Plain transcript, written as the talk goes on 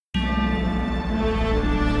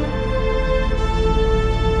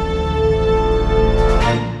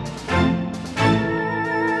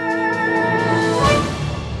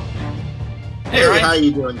How are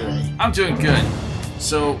you doing today? I'm doing good.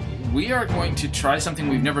 So we are going to try something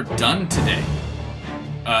we've never done today,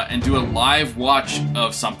 and do a live watch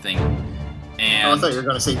of something. And I thought you were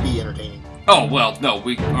going to say be entertaining. Oh, well, no,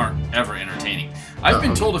 we aren't ever entertaining. I've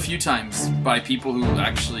been told a few times by people who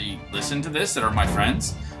actually listen to this that are my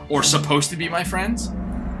friends, or supposed to be my friends,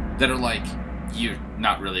 that are like, you're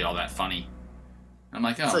not really all that funny. I'm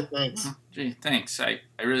like, oh, thanks. Gee, thanks. I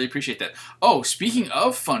really appreciate that. Oh, speaking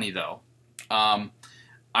of funny, though,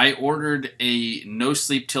 I ordered a No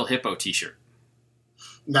Sleep Till Hippo t-shirt.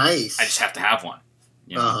 Nice. I just have to have one.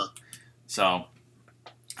 You know? So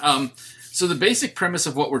the basic premise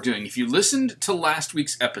of what we're doing, if you listened to last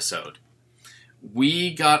week's episode,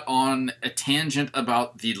 we got on a tangent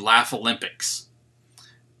about the Laugh Olympics.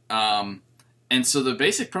 And so the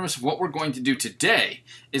basic premise of what we're going to do today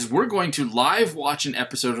is we're going to live watch an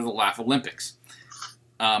episode of the Laugh Olympics.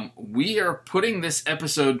 We are putting this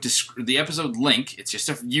episode, the episode link, it's just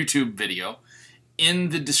a YouTube video, in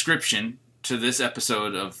the description to this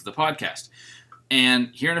episode of the podcast.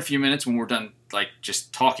 And here in a few minutes when we're done,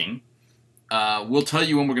 just talking, we'll tell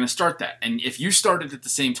you when we're going to start that. And if you start it at the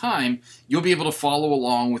same time, you'll be able to follow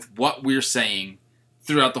along with what we're saying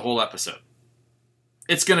throughout the whole episode.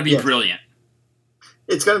 It's going to be brilliant.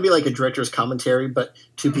 It's going to be like a director's commentary, but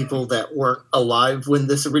to people that weren't alive when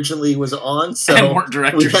this originally was on. So and weren't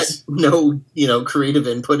directors. We had no, creative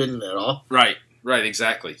input in it at all. Right,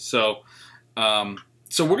 exactly. So we're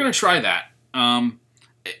going to try that.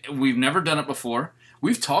 We've never done it before.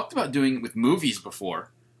 We've talked about doing it with movies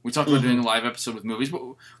before. We talked about doing a live episode with movies, but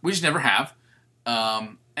we just never have.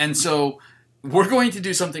 And so we're going to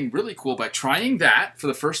do something really cool by trying that for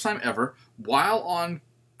the first time ever while on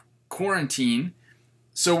quarantine.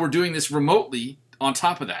 So we're doing this remotely on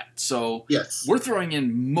top of that. So we're throwing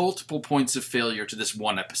in multiple points of failure to this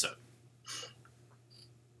one episode.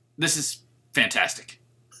 This is fantastic.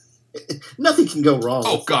 Nothing can go wrong.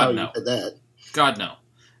 Oh, God, no. You did that. God, no.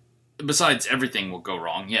 Besides, everything will go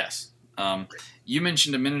wrong, yes. You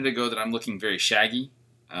mentioned a minute ago that I'm looking very shaggy.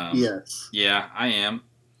 Yes. Yeah, I am.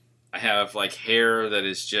 I have, hair that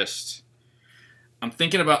is just... I'm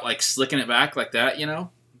thinking about, slicking it back like that,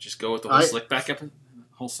 Just go with the whole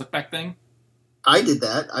slick back thing. I did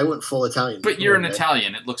that. I went full Italian. But you're an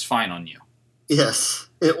Italian. It looks fine on you. Yes,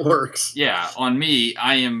 it works. Yeah, on me,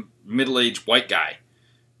 I am middle-aged white guy.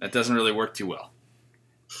 That doesn't really work too well.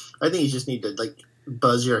 I think you just need to,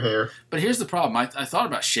 buzz your hair. But here's the problem. I thought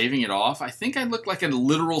about shaving it off. I think I'd look like a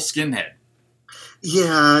literal skinhead.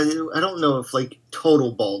 Yeah, I don't know if,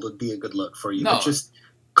 total bald would be a good look for you. No. But just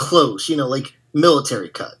close, military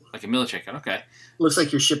cut. Like a military cut, okay. Looks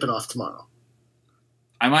like you're shipping off tomorrow.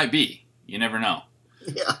 I might be. You never know.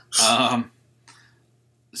 Yeah.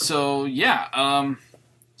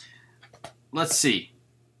 Let's see.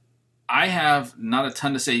 I have not a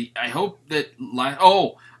ton to say. I hope that...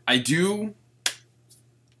 I do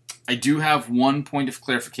have one point of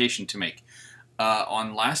clarification to make.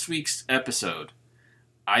 On last week's episode,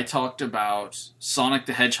 I talked about Sonic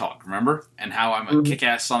the Hedgehog, remember? And how I'm a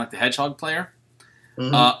kick-ass Sonic the Hedgehog player.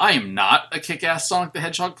 Mm-hmm. I am not a kick-ass Sonic the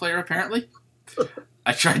Hedgehog player, apparently.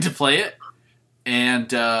 I tried to play it,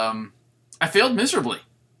 and I failed miserably.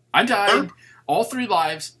 I died all 3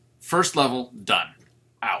 lives, first level, done,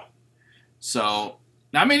 out. So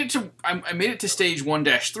now I made it to stage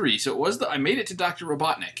 1-3. So I made it to Dr.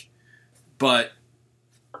 Robotnik, but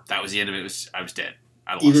that was the end of it. I was dead.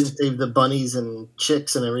 I lost. You didn't save the bunnies and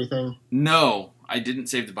chicks and everything? No, I didn't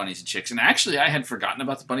save the bunnies and chicks, and actually I had forgotten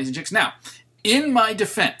about the bunnies and chicks. Now, in my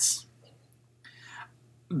defense,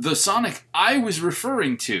 the Sonic I was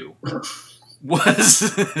referring to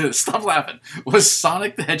was stop laughing. Was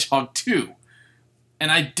Sonic the Hedgehog 2, and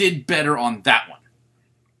I did better on that one.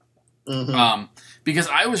 Mm-hmm. Because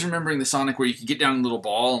I was remembering the Sonic where you could get down in a little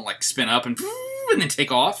ball and spin up and then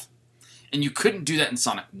take off, and you couldn't do that in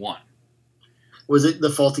Sonic 1. Was it the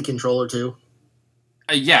faulty controller too?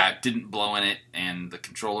 Yeah, it didn't blow in it, and the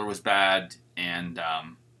controller was bad, and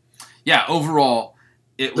overall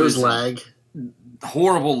it was lag.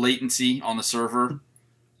 Horrible latency on the server.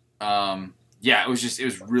 It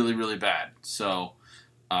was really, really bad. So,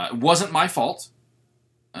 it wasn't my fault.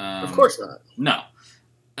 Of course not. No.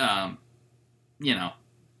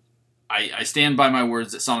 I stand by my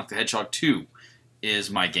words that Sonic the Hedgehog 2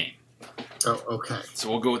 is my game. Oh, okay.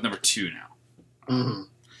 So we'll go with number 2 now. Mm-hmm.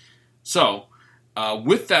 So,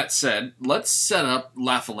 with that said, let's set up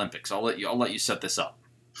Laugh Olympics. I'll let you set this up.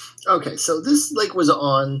 Okay, so this was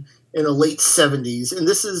on in the late 70s, and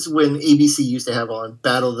this is when ABC used to have on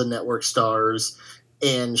Battle of the Network Stars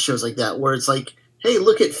and shows like that, where it's hey,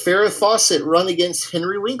 look at Farrah Fawcett run against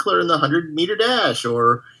Henry Winkler in the 100-meter dash,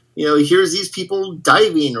 or here's these people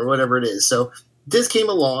diving or whatever it is. So this came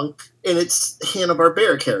along, and it's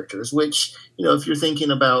Hanna-Barbera characters, which, if you're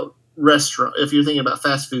thinking about if you're thinking about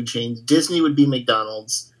fast food chains, Disney would be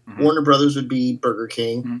McDonald's, Warner Brothers would be Burger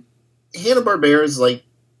King. Hanna-Barbera is like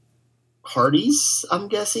Hardee's, I'm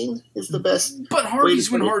guessing, is the best. But Hardee's,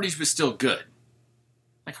 when Hardee's was still good.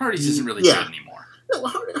 Like, Hardee's isn't really good anymore. No,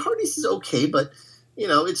 Hardee's is okay, but,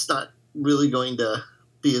 it's not really going to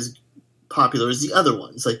be as popular as the other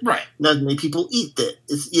ones. Like, not many people eat it.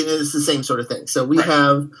 It's the same sort of thing. So we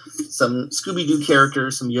have some Scooby-Doo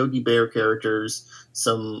characters, some Yogi Bear characters,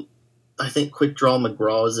 some, I think, Quick Draw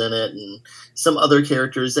McGraw's in it, and some other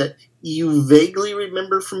characters that you vaguely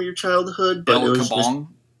remember from your childhood. But El Kabong?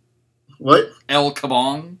 What? El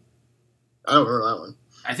Kabong? I don't remember that one.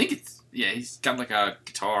 I think it's, he's got like a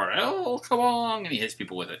guitar. El Kabong, and he hits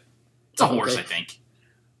people with it. It's a horse, I think.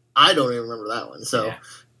 I don't even remember that one. So,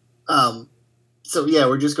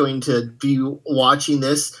 we're just going to be watching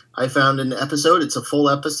this. I found an episode. It's a full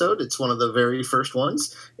episode. It's one of the very first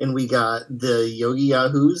ones. And we got the Yogi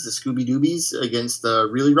Yahoos, the Scooby Doobies, against the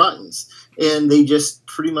Really Rottens. And they just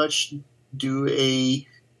pretty much do a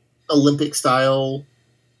Olympic-style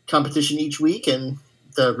competition each week. And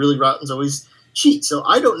the Really Rottens always cheat. So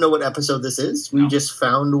I don't know what episode this is. We just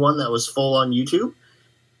found one that was full on YouTube.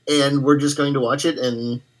 And we're just going to watch it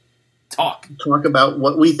and talk about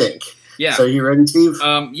what we think. Yeah. So you ready, Steve?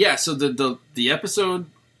 So the episode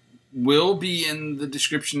will be in the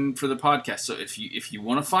description for the podcast. So if you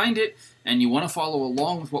want to find it and you want to follow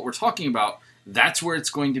along with what we're talking about, that's where it's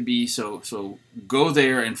going to be. So go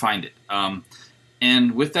there and find it.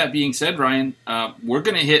 And with that being said, Ryan, we're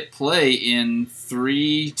going to hit play in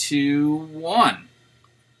 3, 2, 1.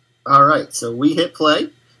 All right. So we hit play.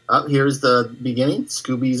 Here's the beginning.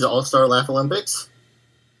 Scooby's All-Star Laugh Olympics.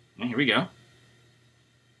 And here we go.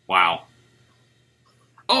 Wow.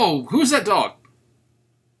 Oh, who's that dog?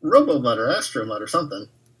 Robo-Mutt or Astro-Mutt or something.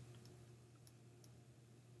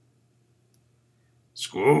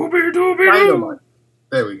 Scooby-Dooby-Doo.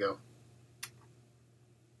 There we go.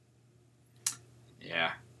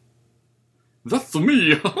 Yeah. That's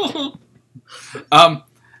me.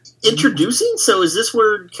 Introducing? So is this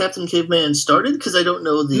where Captain Caveman started? Because I don't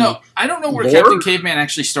know the No, I don't know where Captain Caveman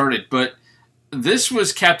actually started, but this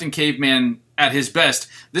was Captain Caveman at his best.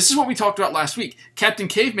 This is what we talked about last week. Captain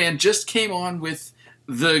Caveman just came on with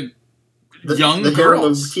the young the girls. harem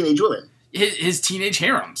of teenage women. His teenage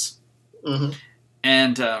harems. Mm-hmm.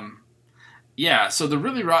 And, so the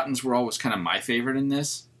Really Rottens were always kind of my favorite in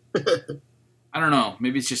this. I don't know.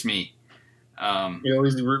 Maybe it's just me. You're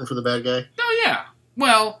always rooting for the bad guy? Oh, yeah.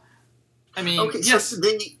 Well, I mean, yes. So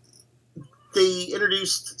they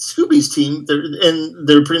introduced Scooby's team, and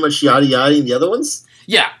they're pretty much yada-yada the other ones?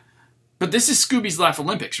 Yeah. But this is Scooby's Laugh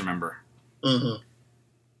Olympics, remember? Mm-hmm.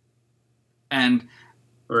 And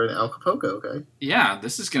we're in Acapulco, okay. Yeah,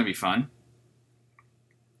 this is going to be fun.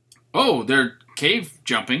 Oh, they're cave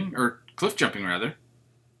jumping, or cliff jumping, rather.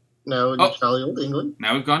 No, jolly old England.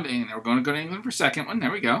 Now we're going to go to England for a second one.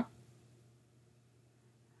 There we go.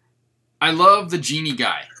 I love the genie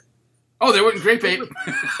guy. Oh, they were in Great Babe.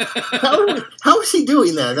 How is he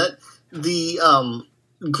doing that? The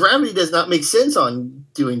gravity does not make sense on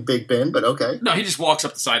doing Big Ben, but okay. No, he just walks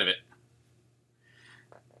up the side of it.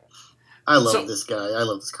 I love this guy. I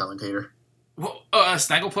love this commentator. Well,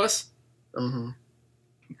 Snagglepuss? Mm-hmm.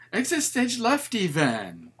 Exit stage left,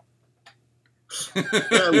 even.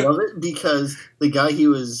 I love it because the guy he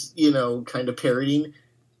was, kind of parodying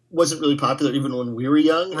wasn't really popular even when we were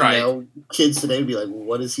young. Right. And now kids today would be like,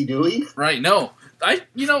 what is he doing? Right. No. I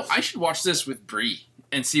should watch this with Bree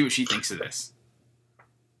and see what she thinks of this.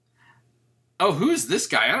 Oh, who's this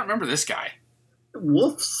guy? I don't remember this guy.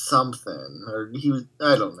 Wolf something. Or he was,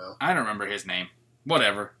 I don't know. I don't remember his name.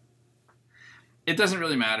 Whatever. It doesn't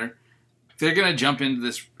really matter. If they're going to jump into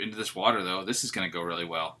this water, though, this is going to go really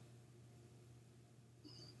well.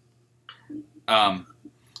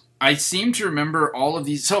 I seem to remember all of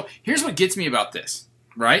these. So here's what gets me about this,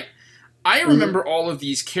 right? I remember all of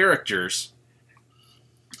these characters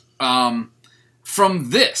from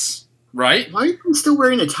this, right? Why are you still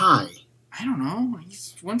wearing a tie? I don't know.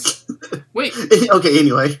 Wait. Okay,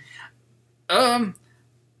 anyway. Oh,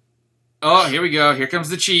 here we go. Here comes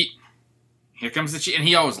the cheat. And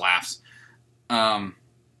he always laughs.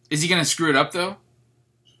 Is he going to screw it up, though?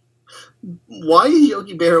 Why is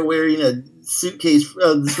Yogi Bear wearing a suitcase,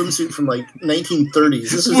 swimsuit from,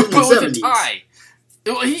 1930s? This was in the 70s. With a tie.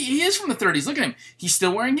 Well, he is from the 30s. Look at him. He's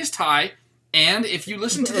still wearing his tie, and if you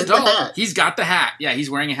listen to the doll, he's got the hat. Yeah,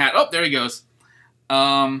 he's wearing a hat. Oh, there he goes.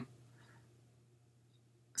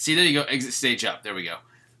 See, there you go. Exit stage up. There we go.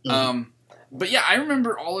 But yeah, I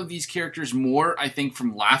remember all of these characters more, I think,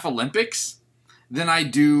 from Laugh Olympics than I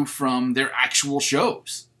do from their actual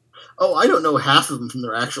shows. Oh, I don't know half of them from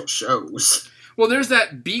their actual shows. Well, there's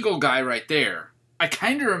that Beagle guy right there. I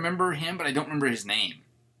kind of remember him, but I don't remember his name.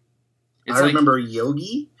 I remember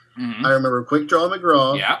Yogi. Mm-hmm. I remember Quick Draw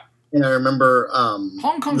McGraw. Yeah. And I remember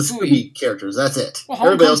Hong Kong the Phooey Scooby characters. That's it. Well,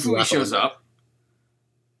 Hong Kong Phooey shows up.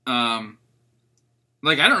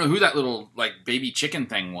 Like, I don't know who that little, like, baby chicken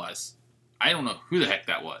thing was. I don't know who the heck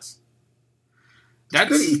that was. That's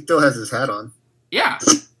good. He still has his hat on. Yeah.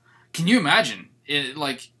 Can you imagine?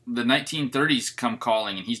 Like, the 1930s come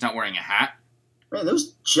calling and he's not wearing a hat? Man,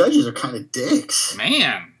 those judges are kind of dicks.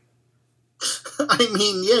 Man. I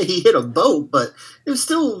mean, yeah, he hit a boat, but it was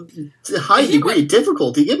still a high degree of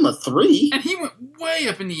difficulty. Give him a 3. And he went way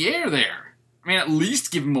up in the air there. I mean, at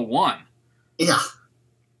least give him a 1. Yeah.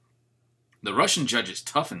 The Russian judge is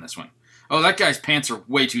tough in this one. Oh, that guy's pants are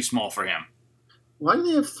way too small for him. Why do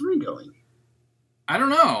they have 3 going? I don't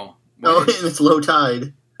know. Oh, and it's low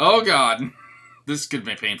tide. Oh, God. This could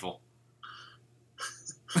be painful.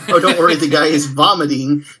 Oh, don't worry. The guy is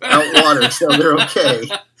vomiting out water, so they're okay.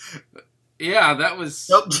 Yeah, that was...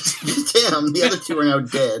 Nope, just him. The other 2 are now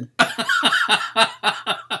dead.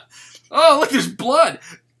 Oh, look, there's blood.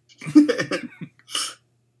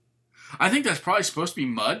 I think that's probably supposed to be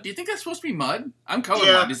mud. Do you think that's supposed to be mud? I'm colorblind.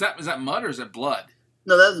 Yeah. Is that mud or is it blood?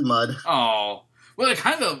 No, that's mud. Oh. Well, it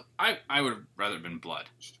kind of... I would have rather been blood.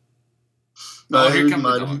 No, here comes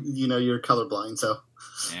mud. You know, you're colorblind, so...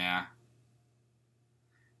 Yeah.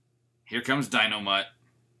 Here comes Dino Mutt.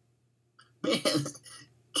 Man,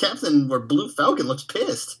 Captain or Blue Falcon looks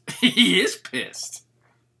pissed. He is pissed.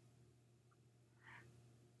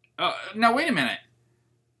 Now, wait a minute.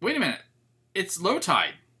 It's low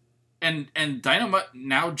tide. And Dino Mutt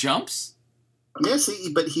now jumps? Yes,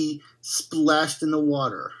 but he splashed in the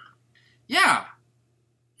water. Yeah.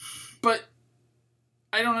 But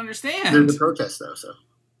I don't understand. There's a protest, though, so...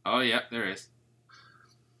 Oh, yeah, there is.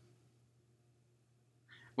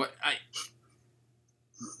 What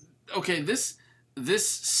Okay, this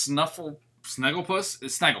Snagglepuss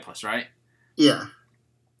is Snagglepuss, right? Yeah.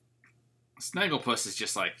 Snagglepuss is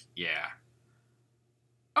just like, yeah.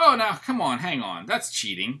 Oh, now come on, hang on, that's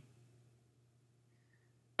cheating.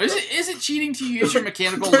 Is it cheating to use your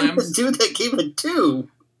mechanical limbs? Dude, that gave a 2.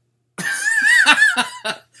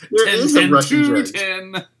 There 10, is 10, a Russian 2, judge.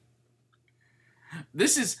 10.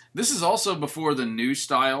 This is also before the new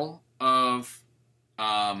style of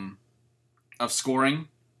scoring.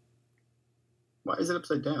 Why is it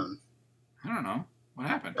upside down? I don't know. What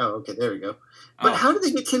happened? Oh, okay, there we go. But how did they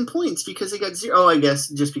get 10 points? Because they got 0. Oh, I guess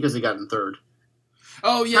just because they got in third.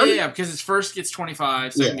 Oh, yeah. Because it's first gets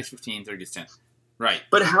 25, second gets 15, third gets 10. Right.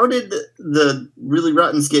 But how did the Really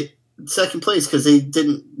Rottens get second place? Because they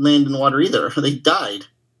didn't land in water either. They died.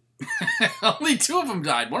 Only 2 of them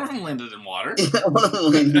died. One of them landed in water. Yeah, one of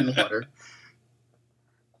them landed in water.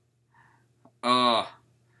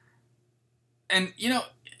 And, you know,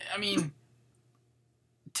 I mean,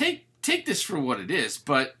 take this for what it is,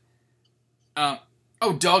 but,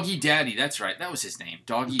 Doggy Daddy, that's right, that was his name,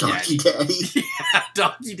 Doggy Daddy. Yeah,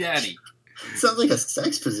 Doggy Daddy. Sounds like a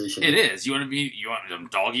sex position. It is. You want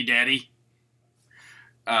Doggy Daddy?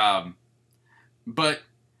 But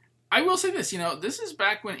I will say this, you know, this is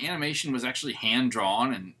back when animation was actually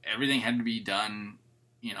hand-drawn and everything had to be done,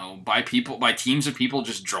 you know, by teams of people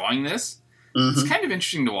just drawing this. Mm-hmm. It's kind of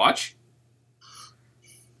interesting to watch.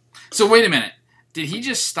 So wait a minute. Did he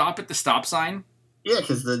just stop at the stop sign? Yeah,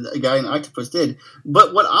 because the guy in Octopus did.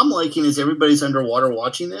 But what I'm liking is everybody's underwater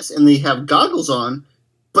watching this, and they have goggles on,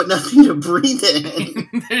 but nothing to breathe in.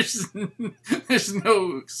 There's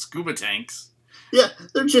no scuba tanks. Yeah,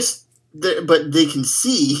 they're just there, but they can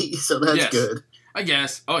see, so that's good. I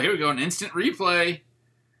guess. Oh, here we go. An instant replay.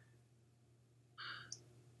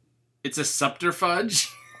 It's a subterfuge.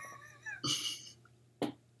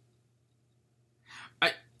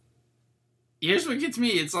 Here's what gets me.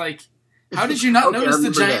 It's like, how did you not notice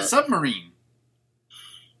the giant submarine?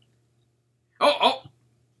 Oh.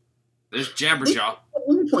 There's Jabberjaw. At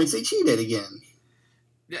 1 point, they cheated again.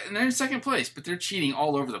 Yeah, and they're in second place, but they're cheating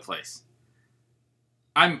all over the place.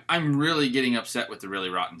 I'm really getting upset with the Really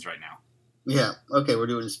Rottens right now. Yeah. Okay, we're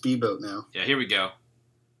doing a speedboat now. Yeah, here we go.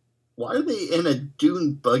 Why are they in a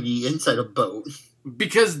dune buggy inside a boat?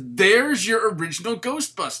 Because there's your original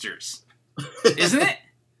Ghostbusters. Isn't it?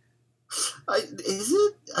 Is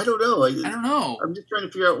it? I don't know. I don't know. I'm just trying to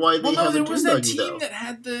figure out why they have a dune buggy, though. There was that team that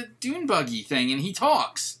had the dune buggy thing, and he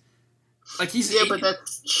talks. Like he's but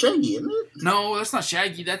that's Shaggy, isn't it? No, that's not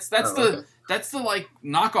Shaggy. That's the like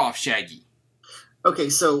knockoff Shaggy. Okay,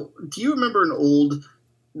 so do you remember an old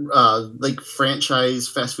like franchise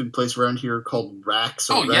fast food place around here called Rax.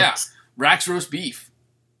 Or Rex. Rax roast beef.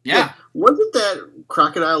 Yeah. Wasn't that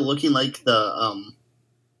crocodile looking like the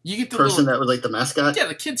you get the person that was like the mascot? Yeah,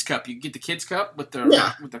 the kids cup. You get the kids cup with the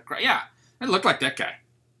It looked like that guy.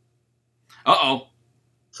 Uh-oh.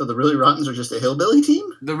 So the Really Rottens are just a hillbilly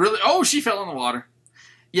team? She fell in the water.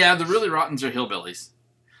 Yeah, the Really Rottens are hillbillies.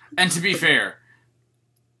 And to be fair,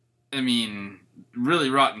 I mean, really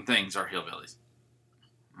rotten things are hillbillies.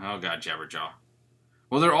 Oh, God, Jabberjaw.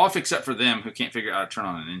 Well, they're off except for them who can't figure out how to turn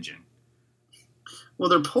on an engine. Well,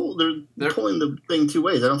 they're pulling the thing two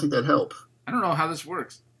ways. I don't think that'd help. I don't know how this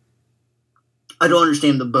works. I don't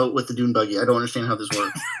understand the boat with the dune buggy. I don't understand how this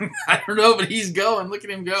works. I don't know, but he's going. Look at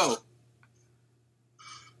him go.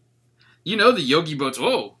 You know the Yogi Boat's...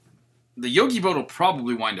 Oh, the Yogi Boat will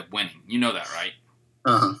probably wind up winning. You know that, right?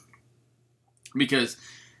 Uh-huh. Because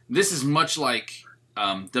this is much like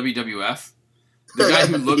WWF. The guy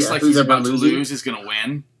who looks like he's about to lose is going to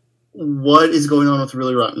win. What is going on with the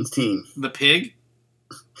Really Rotten's team? The pig?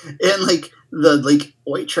 And, like, the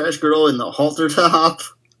white trash girl in the halter top.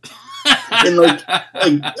 And, like,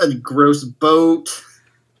 a gross boat.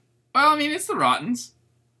 Well, I mean, it's the Rottens.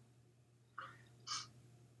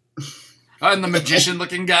 And the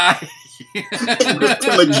magician-looking guy.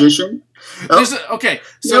 The magician?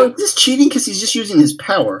 So... this cheating because he's just using his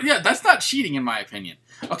power. Yeah, that's not cheating in my opinion.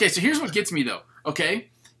 Okay, so here's what gets me, though. Okay,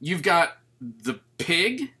 you've got the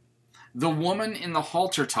pig, the woman in the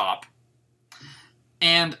halter top,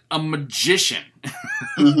 and a magician.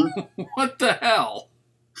 Mm-hmm. What the hell?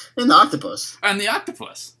 And the octopus.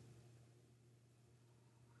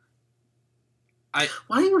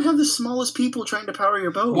 Why do you have the smallest people trying to power your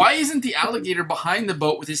boat? Why isn't the alligator behind the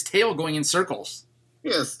boat with his tail going in circles?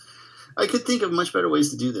 Yes. I could think of much better ways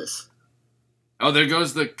to do this. Oh, there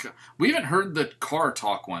goes the... We haven't heard the car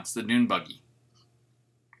talk once, the dune buggy.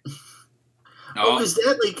 Is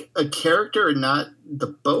that like a character and not the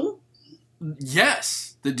boat?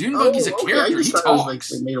 Yes. The dune buggy's a character. He talks. It was like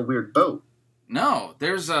they made a weird boat. No,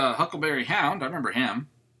 there's a Huckleberry Hound. I remember him.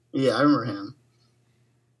 Yeah, I remember him.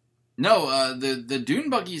 No, the dune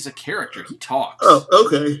buggy is a character. He talks. Oh,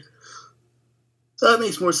 okay. That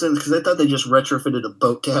makes more sense, because I thought they just retrofitted a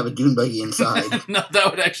boat to have a dune buggy inside. No, that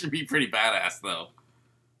would actually be pretty badass, though.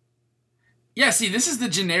 Yeah, see, this is the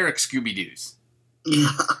generic Scooby-Doos.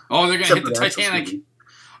 Yeah. Oh, they're going to hit the Titanic.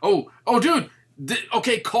 Oh, dude.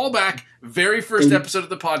 Okay, callback. Very first episode of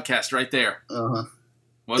the podcast right there. Uh-huh.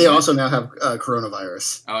 They also now have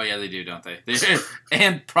coronavirus. Oh, yeah, they do, don't they?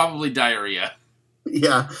 And probably diarrhea.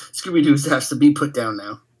 Yeah, Scooby-Doo has to be put down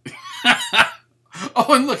now.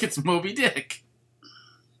 Oh, and look, it's Moby Dick.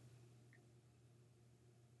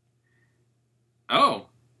 Oh.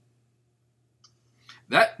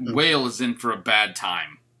 That whale is in for a bad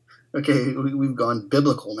time. Okay, we've gone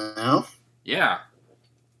biblical now. Yeah.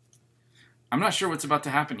 I'm not sure what's about to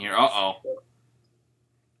happen here. Uh-oh.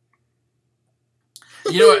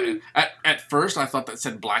 You know what? At first, I thought that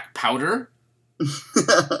said black powder.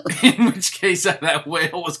 In which case, that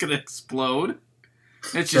whale was going to explode.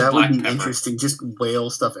 It's just black pepper. That would be interesting. Just whale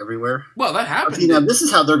stuff everywhere. Well, that happened. Okay, now this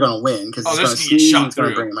is how they're going to win. Because they're going to get shot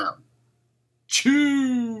through. Bring them out.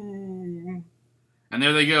 Choo! And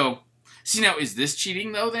there they go. See, now, is this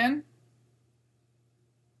cheating, though, then?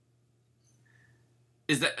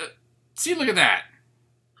 Is that... see, look at that.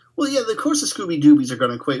 Well, yeah, of course the Scooby-Doobies are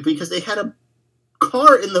going to quit because they had a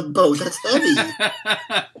car in the boat. That's heavy.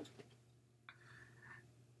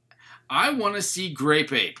 I want to see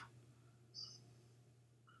Grape Ape.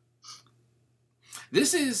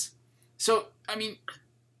 This is... So, I mean...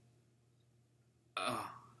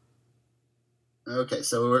 Okay,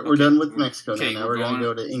 so we're done with Mexico now. Now we're going to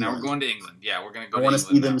go to England. Now we're going to England. Yeah, we're going to go to England. I want to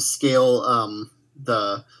see them scale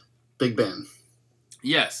the Big Ben.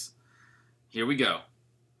 Yes. Here we go.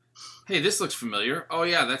 Hey, this looks familiar. Oh,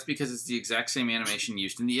 yeah, that's because it's the exact same animation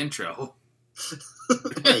used in the intro.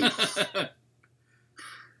 Hey.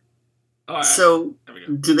 So,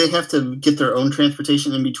 do they have to get their own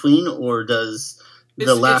transportation in between, or does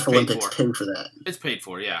the Laugh Olympics pay for that? It's paid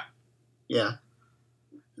for, yeah. Yeah.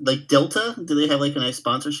 Like Delta? Do they have like a nice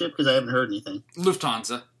sponsorship? Because I haven't heard anything.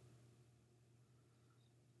 Lufthansa.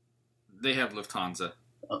 They have Lufthansa.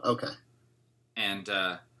 Oh, okay. And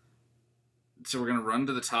so we're going to run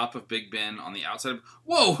to the top of Big Ben on the outside.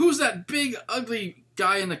 Whoa, who's that big, ugly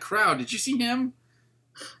guy in the crowd? Did you see him?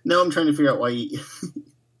 No, I'm trying to figure out why he...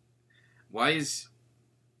 Why is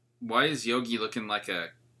Yogi looking like a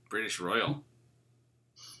British royal?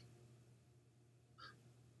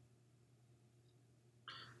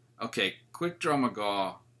 Okay, Quick Draw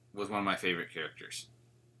McGaw was one of my favorite characters.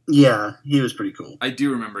 Yeah, he was pretty cool. I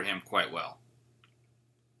do remember him quite well.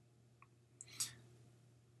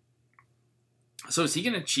 So is he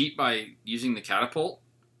going to cheat by using the catapult?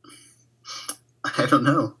 I don't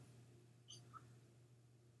know.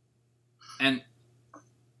 And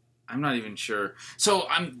I'm not even sure. So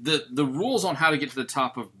the rules on how to get to the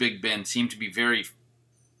top of Big Ben seem to be very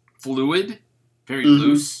fluid, very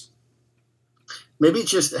loose. Maybe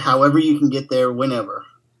it's just however you can get there whenever.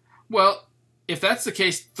 Well, if that's the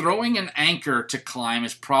case, throwing an anchor to climb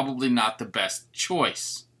is probably not the best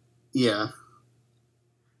choice. Yeah.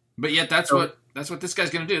 But yet that's what this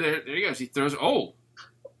guy's going to do. There he goes. He throws. Oh.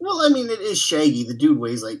 Well, I mean, it is Shaggy. The dude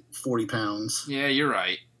weighs like 40 pounds. Yeah, you're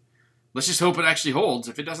right. Let's just hope it actually holds.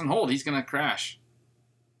 If it doesn't hold, he's going to crash.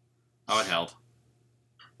 Oh, it held.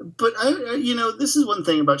 But, this is one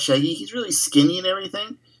thing about Shaggy. He's really skinny and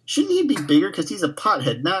everything. Shouldn't he be bigger? Because he's a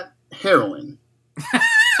pothead, not heroin.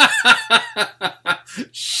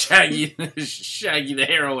 Shaggy the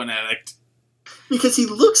heroin addict. Because he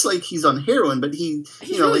looks like he's on heroin, but he's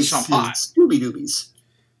really likes Scooby Doobies.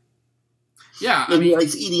 Yeah, and he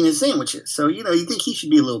likes eating his sandwiches. So, you think he should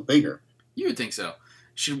be a little bigger. You would think so.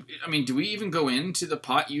 Do we even go into the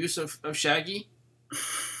pot use of Shaggy?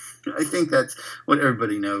 I think that's what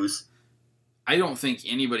everybody knows. I don't think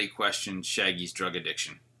anybody questions Shaggy's drug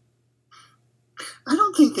addiction. I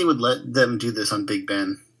don't think they would let them do this on Big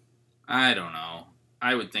Ben. I don't know.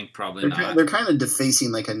 I would think probably not. They're kind of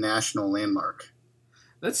defacing like a national landmark.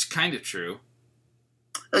 That's kind of true.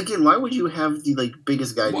 Again, why would you have the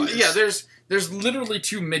biggest guy? Well, yeah, there's literally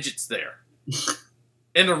 2 midgets there,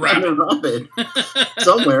 and a rabbit. And a rabbit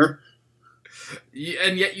somewhere.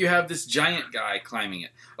 And yet you have this giant guy climbing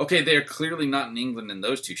it. Okay, they're clearly not in England in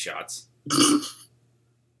those 2 shots.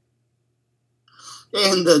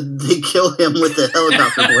 And they kill him with the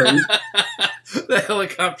helicopter blade. The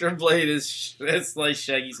helicopter blade is slice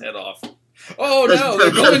Shaggy's head off. Oh no,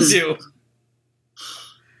 they're going to.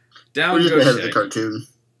 Down We're just goes ahead Shaggy. of the cartoon.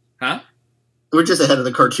 Huh? We're just ahead of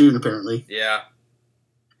the cartoon, apparently. Yeah.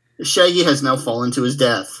 Shaggy has now fallen to his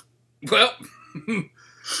death. Well,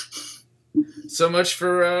 so much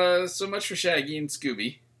for Shaggy and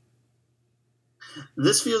Scooby.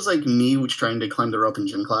 This feels like me trying to climb the rope in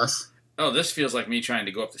gym class. Oh, this feels like me trying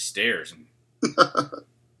to go up the stairs.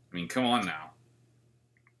 Come on now.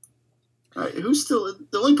 All right, who's still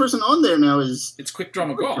the only person on there now? It's Quick Draw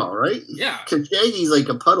McGraw, right? Yeah, because Shaggy's like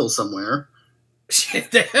a puddle somewhere.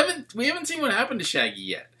 We haven't seen what happened to Shaggy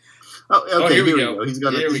yet. Oh, okay. Here we go. He's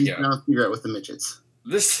gonna figure out with the midgets.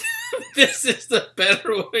 This is the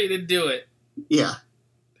better way to do it. Yeah.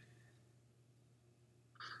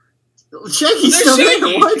 Shaggy's still there.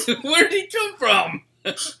 What? Where did he come from?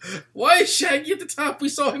 Why is Shaggy at the top? We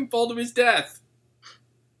saw him fall to his death.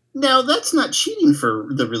 Now, that's not cheating for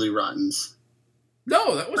the Really Rottens.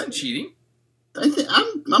 No, that wasn't cheating.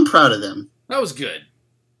 I'm proud of them. That was good.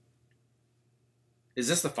 Is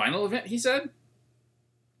this the final event, he said?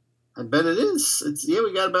 I bet it is.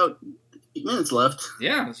 We got about 8 minutes left.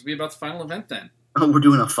 Yeah, this will be about the final event then. Oh, we're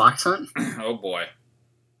doing a fox hunt? Oh, boy.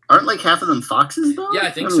 Aren't half of them foxes, though? Yeah,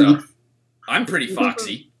 I think so. I'm pretty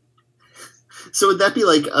foxy. So would that be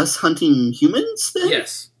like us hunting humans then?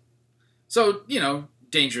 Yes. So,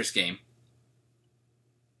 dangerous game.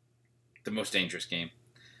 The most dangerous game.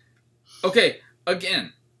 Okay,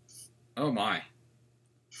 again. Oh my.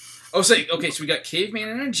 Oh, so we got Caveman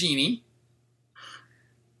and a genie.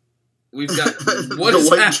 We've got the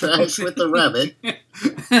white trash with the rabbit.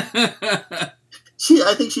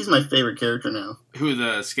 I think she's my favorite character now. Who,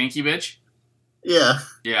 the skanky bitch? Yeah.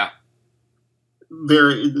 Yeah.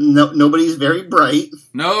 Nobody's very bright.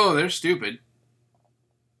 No, they're stupid.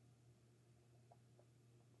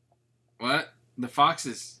 What? The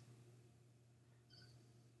foxes.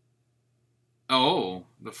 Oh,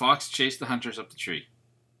 the fox chased the hunters up the tree.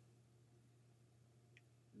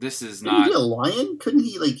 This is not... Couldn't he be a lion? Couldn't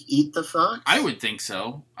he, eat the fox? I would think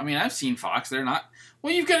so. I've seen fox. They're not...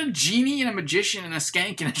 Well, you've got a genie and a magician and a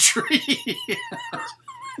skank in a tree.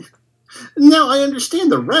 Now, I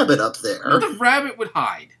understand the rabbit up there. The rabbit would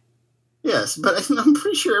hide. Yes, but I'm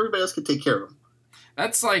pretty sure everybody else could take care of him.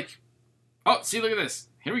 That's like... Oh, see, look at this.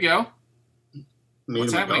 Here we go.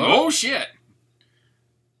 What's happening? Go. Oh, shit.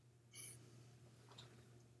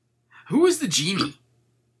 Who is the genie?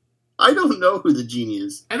 I don't know who the genie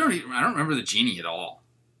is. I don't remember the genie at all.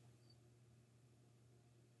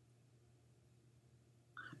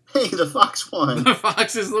 Hey, the fox won. The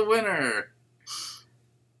fox is the winner.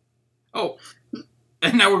 Oh,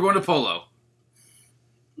 and now we're going to polo.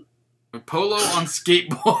 Polo on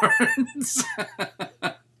skateboards.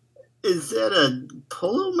 Is that a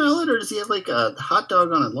polo mallet, or does he have a hot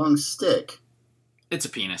dog on a long stick? It's a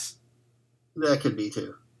penis. That could be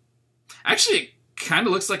too. Actually, it kind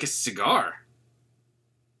of looks like a cigar.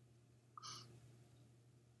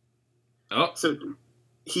 Oh. So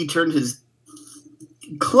he turned his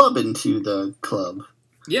club into the club.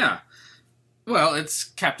 Yeah. Well, it's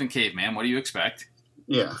Captain Caveman. What do you expect?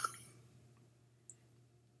 Yeah.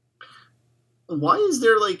 Why is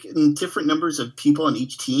there like different numbers of people on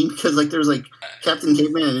each team? Because like there's like Captain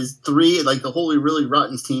Caveman and his 3, like the Holy Really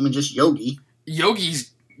Rotten's team, and just Yogi.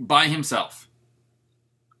 Yogi's by himself.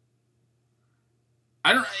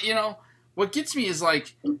 I don't. What gets me is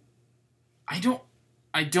like I don't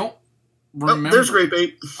remember. Oh, there's Grape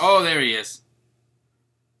Ape. Oh, there he is.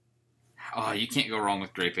 Oh, you can't go wrong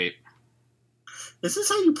with Grape Ape. Is this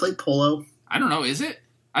how you play polo? I don't know. Is it?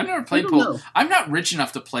 I've never played polo. I'm not rich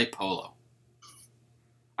enough to play polo.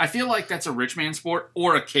 I feel like that's a rich man sport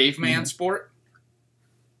or a caveman sport.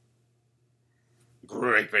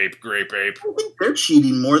 Grape Ape. I think they're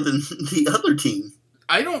cheating more than the other team.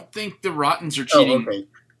 I don't think the Rottens are cheating. Oh, okay.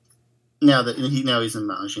 Now he's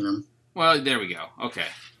admonishing them. Well, there we go. Okay.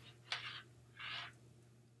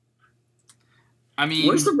 I mean,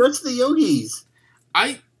 where's the rest of the Yogis?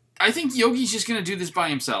 I think Yogi's just going to do this by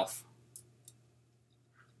himself.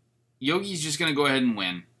 Yogi's just going to go ahead and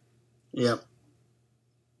win. Yep.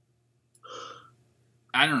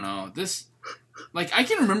 I don't know. I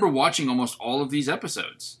can remember watching almost all of these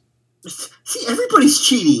episodes. See, everybody's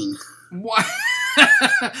cheating. Why?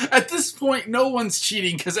 At this point, no one's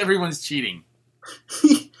cheating because everyone's cheating.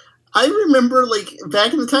 I remember, like,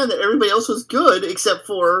 back in the time that everybody else was good except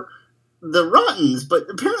for the Rottens, but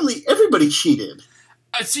apparently everybody cheated.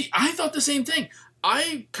 See, I thought the same thing.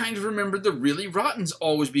 I kind of remembered the really Rottens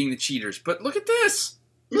always being the cheaters, but look at this.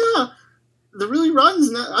 Yeah. The really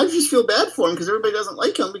Rottens, I just feel bad for them because everybody doesn't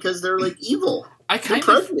like them because they're, like, evil. They're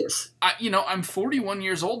prejudice. I'm 41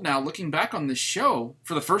 years old now looking back on this show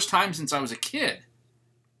for the first time since I was a kid.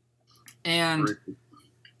 And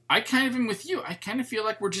I kind of am with you. I kind of feel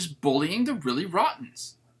like we're just bullying the really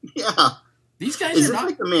Rottens. Yeah. These guys Is are it not...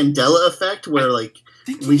 like the Mandela effect where, like,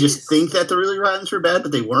 we just think that the really Rottens were bad,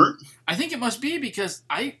 but they weren't? I think it must be because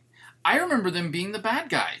I remember them being the bad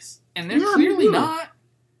guys. And they're clearly not.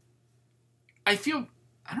 I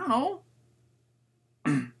don't know.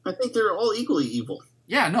 I think they're all equally evil.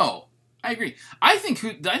 Yeah, no. I agree. I think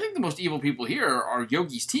the most evil people here are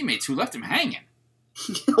Yogi's teammates who left him hanging.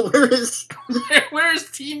 Where is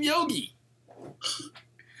Team Yogi?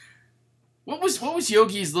 What was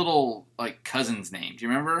Yogi's little like cousin's name? Do you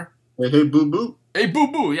remember? Hey, Boo Boo. Hey,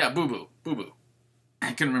 Boo Boo. Yeah, Boo Boo.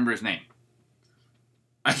 I can remember his name.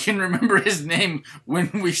 I can remember his name when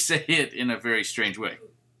we say it in a very strange way.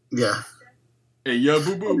 Yeah. Hey, yeah,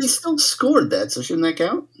 Boo Boo. Well, they still scored that, so shouldn't that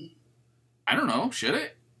count? I don't know. Should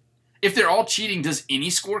it? If they're all cheating, does any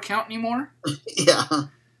score count anymore? Yeah.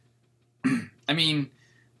 I mean...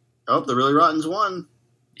 Oh, the really Rottens won.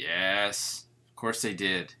 Yes. Of course they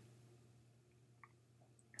did.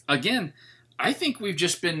 Again, I think we've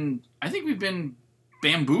been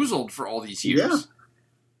bamboozled for all these years. Yeah.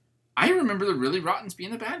 I remember the really Rottens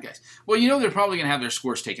being the bad guys. Well, they're probably going to have their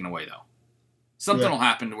scores taken away, though. Something will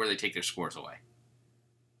happen to where they take their scores away.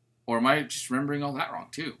 Or am I just remembering all that wrong,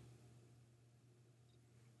 too?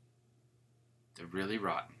 The really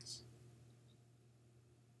Rottens.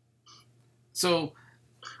 So...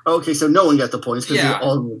 Okay, so no one got the points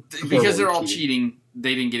because they're all cheating.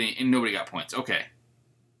 They didn't get any, and nobody got points. Okay.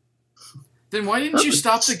 Then why didn't you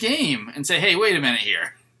stop the game and say, hey, wait a minute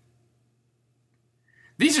here?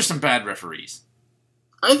 These are some bad referees.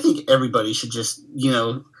 I think everybody should just,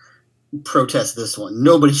 protest this one.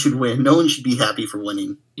 Nobody should win. No one should be happy for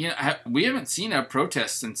winning. We haven't seen a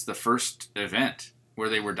protest since the first event where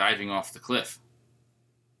they were diving off the cliff.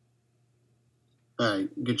 All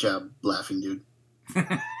right, good job laughing, dude.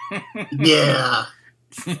 Yeah.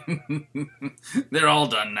 They're all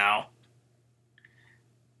done now.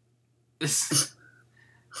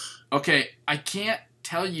 Okay, I can't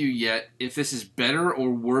tell you yet if this is better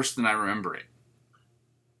or worse than I remember it.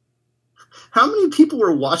 How many people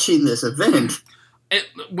were watching this event?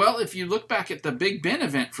 Well, if you look back at the Big Ben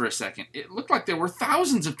event for a second, it looked like there were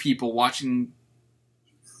thousands of people watching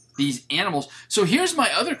these animals. So here's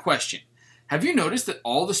my other question. Have you noticed that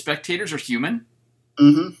all the spectators are human?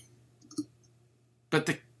 Mm-hmm.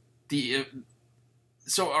 But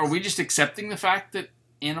so are we just accepting the fact that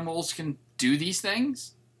animals can do these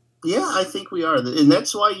things? Yeah, I think we are. And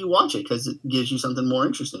that's why you watch it, because it gives you something more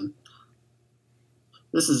interesting.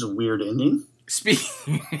 This is a weird ending.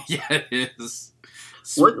 Yeah, it is.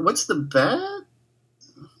 What's the bad?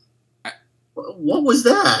 What was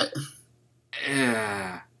that?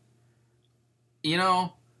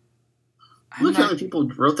 Look how many people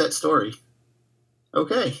wrote that story.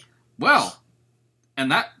 Okay. Well,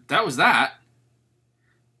 and that was that.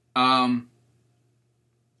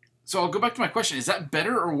 So I'll go back to my question. Is that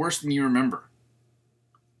better or worse than you remember?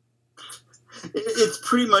 It's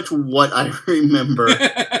pretty much what I remember.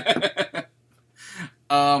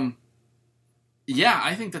 Yeah,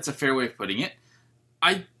 I think that's a fair way of putting it.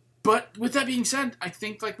 But with that being said, I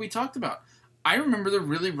think like we talked about, I remember the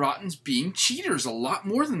Really Rottens being cheaters a lot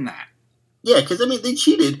more than that. Yeah, because, I mean, they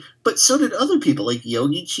cheated, but so did other people. Like,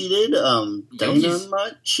 Yogi cheated,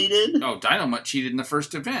 Dynomutt cheated. Oh, Dynomutt cheated in the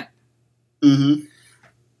first event. Mm-hmm.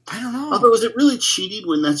 I don't know. Although, is it really cheating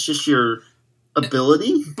when that's just your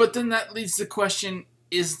ability? But then that leads to the question,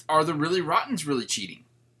 are the Really Rottens really cheating?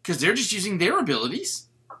 Because they're just using their abilities.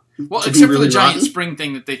 Well, except for the giant spring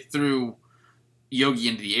thing that they threw Yogi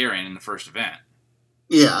into the air in the first event.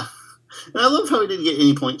 Yeah. And I love how he didn't get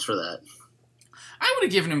any points for that. I would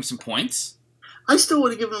have given him some points. I still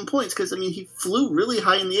would have given him points because, I mean, he flew really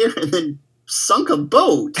high in the air and then sunk a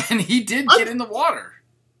boat. And he did get in the water.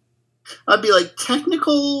 I'd be like,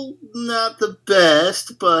 technical, not the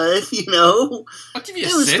best, but, you know, I'll give you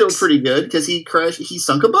it was 6. still pretty good because he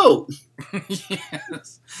sunk a boat.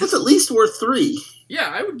 Yes. That's at least worth 3.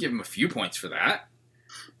 Yeah, I would give him a few points for that.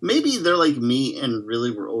 Maybe they're like me and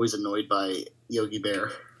really were always annoyed by Yogi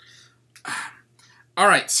Bear. All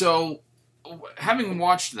right, so having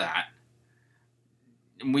watched that,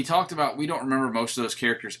 we talked about we don't remember most of those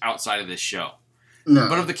characters outside of this show. No.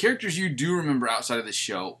 But of the characters you do remember outside of this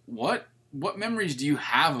show, what memories do you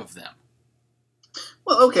have of them?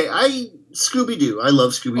 Well, okay, Scooby-Doo. I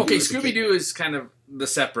love Scooby-Doo. Okay, Scooby-Doo is kind of the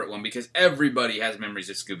separate one because everybody has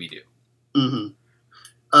memories of Scooby-Doo.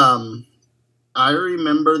 Mm-hmm. I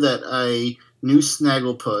remember that I knew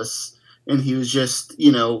Snagglepuss, and he was just,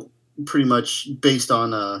 you know, pretty much based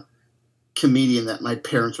on a comedian that my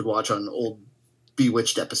parents would watch on old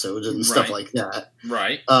Bewitched episodes and stuff like that.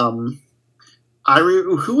 Right. Who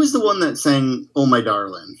was the one that sang "Oh My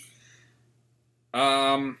Darling"?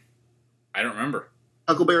 I don't remember.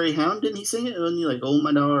 Huckleberry Hound, didn't he sing it? Wasn't he like "Oh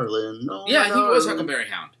My Darling"? Oh yeah, my he darling. was Huckleberry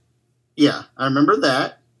Hound. Yeah, I remember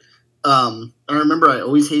that. I remember I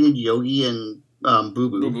always hated Yogi and Boo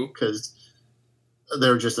Boo because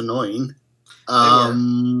they're just annoying.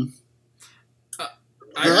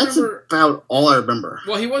 That's about all I remember.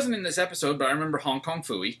 Well, he wasn't in this episode, but I remember Hong Kong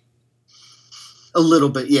Phooey. A little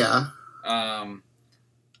bit, yeah.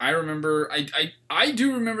 I remember. I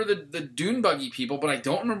do remember the Dune Buggy people, but I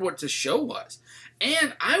don't remember what the show was.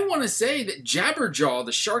 And I want to say that Jabberjaw,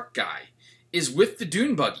 the shark guy, is with the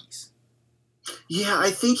Dune Buggies. Yeah,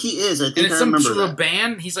 I think he is. I think it's some sort of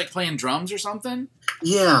band. He's like playing drums or something.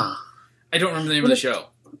 Yeah. I don't remember the name of the show.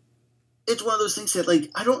 It's one of those things that,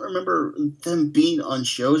 like, I don't remember them being on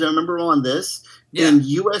shows. I remember on this. Yeah. And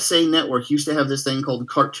USA Network used to have this thing called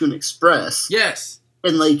Cartoon Express. Yes.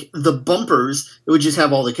 And, like, the bumpers, it would just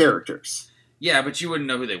have all the characters. Yeah, but you wouldn't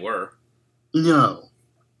know who they were. No.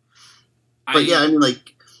 But, yeah, I mean,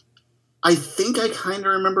 like, I think I kind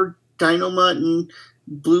of remember Dynomutt and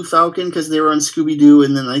Blue Falcon because they were on Scooby-Doo,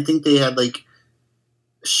 and then I think they had, like,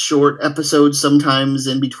 short episodes sometimes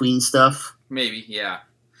in between stuff. Maybe, yeah.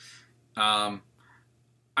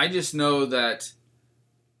 I just know that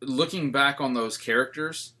looking back on those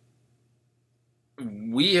characters,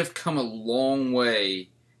 we have come a long way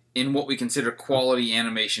in what we consider quality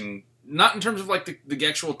animation. Not in terms of like the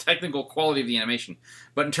actual technical quality of the animation,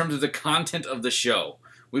 but in terms of the content of the show.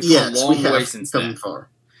 We've come a long way since then. Far.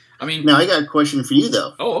 I mean, now I got a question for you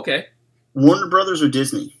though. Oh, okay. Warner Brothers or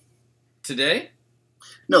Disney? Today?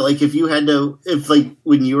 No, like if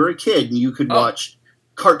when you were a kid and you could watch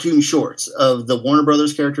cartoon shorts of the Warner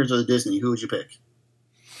Brothers characters or the Disney, who would you pick?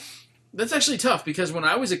 That's actually tough because when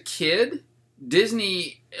I was a kid,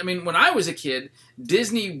 Disney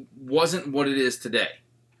wasn't what it is today.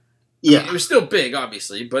 Yeah. I mean, it was still big,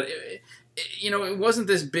 obviously, but it wasn't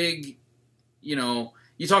this big, you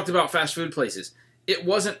talked about fast food places. It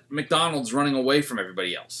wasn't McDonald's running away from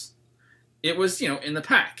everybody else. It was, in the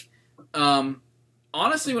pack.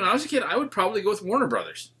 Honestly, when I was a kid, I would probably go with Warner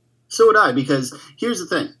Brothers. So would I, because here's the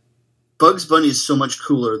thing. Bugs Bunny is so much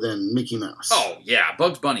cooler than Mickey Mouse. Oh, yeah.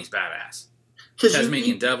 Bugs Bunny's badass.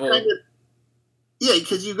 Tasmanian Devil. Yeah,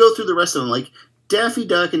 because you go through the rest of them. Like, Daffy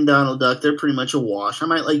Duck and Donald Duck, they're pretty much a wash. I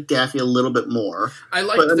might like Daffy a little bit more. I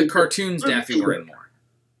like the cartoons Daffy were in more.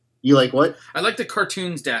 You like what? I like the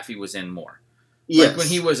cartoons Daffy was in more. Yes. Like when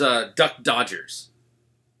he was Duck Dodgers.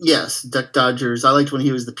 Yes, Duck Dodgers. I liked when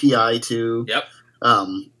he was the PI, too. Yep.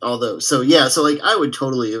 All those. So, yeah, I would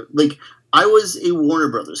totally... Like, I was a Warner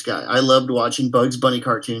Brothers guy. I loved watching Bugs Bunny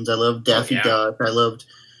cartoons. I loved Daffy Duck. I loved...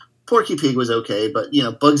 Porky Pig was okay, but,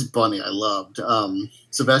 Bugs Bunny I loved.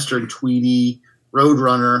 Sylvester and Tweety,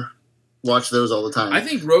 Roadrunner. Watch those all the time. I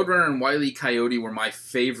think Roadrunner and Wile E. Coyote were my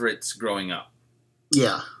favorites growing up.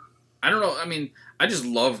 Yeah. I don't know. I mean, I just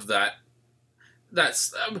loved that.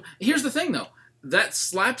 Here's the thing, though. That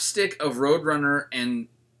slapstick of Roadrunner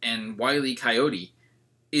and Wile E. Coyote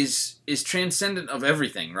is transcendent of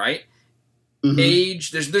everything, right? Mm-hmm.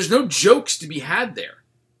 Age. There's no jokes to be had there.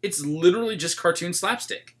 It's literally just cartoon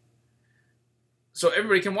slapstick. So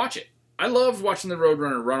everybody can watch it. I loved watching the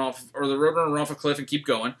Roadrunner run off a cliff and keep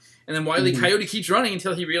going, and then Wile E. Coyote keeps running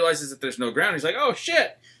until he realizes that there's no ground. He's like, "Oh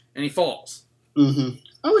shit!" and he falls. Mm-hmm.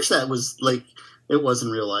 I wish that was like it was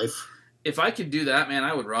in real life. If I could do that, man,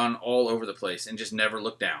 I would run all over the place and just never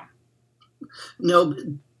look down. No,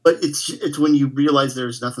 but it's when you realize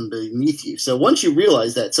there's nothing beneath you. So once you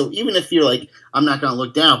realize that, so even if you're like, I'm not going to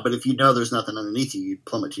look down, but if you know there's nothing underneath you, you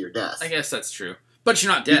plummet to your death. I guess that's true. But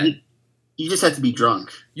you're not dead. You just have to be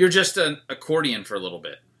drunk. You're just an accordion for a little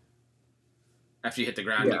bit. After you hit the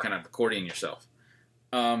ground, you kind of accordion yourself.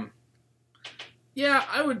 Yeah,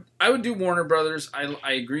 I would do Warner Brothers.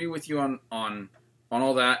 I agree with you on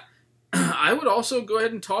all that. I would also go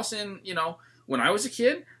ahead and toss in, when I was a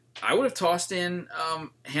kid, I would have tossed in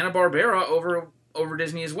Hanna-Barbera over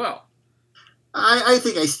Disney as well. I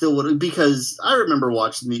think I still would have, because I remember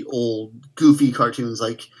watching the old goofy cartoons,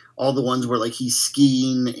 like all the ones where like he's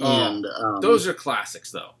skiing and those are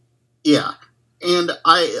classics though. Yeah. And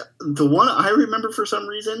the one I remember for some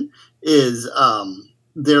reason is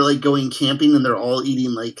they're like going camping and they're all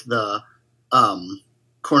eating like the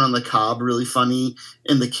corn on the cob, really funny,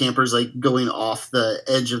 and the camper's like going off the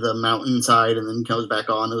edge of the mountainside and then comes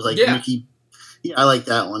back on. It was like Mickey. Yeah, I like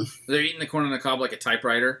that one. They're eating the corn on the cob like a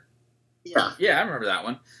typewriter. Yeah. Yeah, I remember that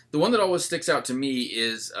one. The one that always sticks out to me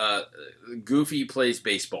is Goofy Plays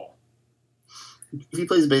Baseball. Goofy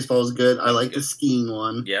Plays Baseball is good. I like the skiing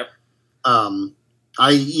one. Yep.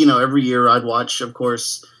 Every year I'd watch, of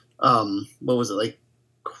course, what was it, like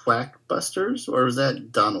Quackbusters? Or was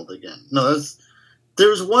that Donald again? No,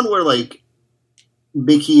 there's one where like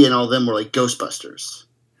Mickey and all them were like Ghostbusters.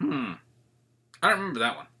 I don't remember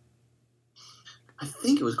that one. I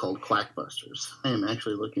think it was called Quackbusters. I am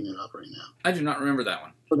actually looking it up right now. I do not remember that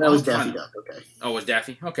one. But that was Daffy Duck, okay. Oh, it was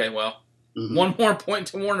Daffy? Okay, well, one more point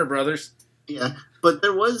to Warner Brothers. Yeah, but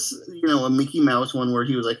there was, a Mickey Mouse one where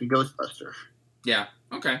he was like a Ghostbuster. Yeah,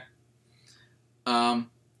 okay.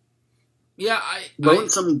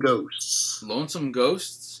 Lonesome Ghosts. Lonesome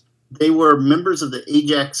Ghosts? They were members of the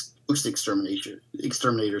Ajax Ghost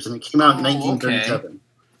Exterminators, and it came out in 1937. Okay.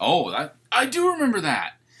 Oh, I do remember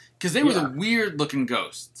that. Because they were the weird-looking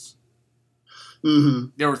ghosts. Mm-hmm.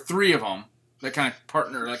 There were 3 of them that kind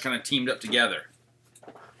of teamed up together.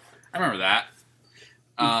 I remember that.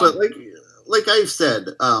 But like I've said,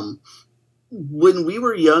 when we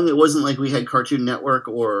were young, it wasn't like we had Cartoon Network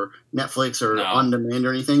or Netflix or On Demand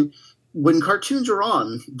or anything. When cartoons were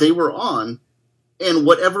on, they were on, and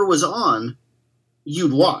whatever was on,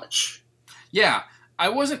 you'd watch. Yeah, I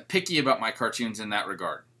wasn't picky about my cartoons in that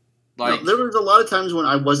regard. Like, there was a lot of times when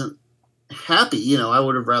I wasn't happy. I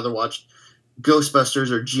would have rather watched Ghostbusters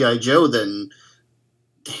or G.I. Joe than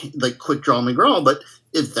like Quick Draw McGraw. But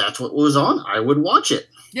if that's what was on, I would watch it.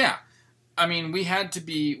 Yeah. I mean, we had to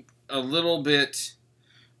be a little bit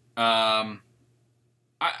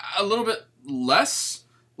less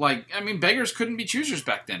like, I mean, beggars couldn't be choosers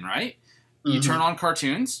back then, right? You turn on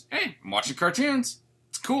cartoons. Hey, I'm watching cartoons.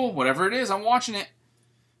 It's cool. Whatever it is, I'm watching it.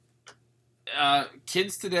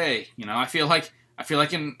 Kids today, I feel like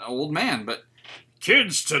an old man, but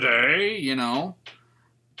kids today, they don't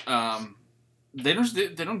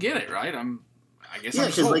get it, right? I guess. Yeah,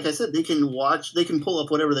 because like I said, they can pull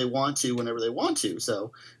up whatever they want to whenever they want to,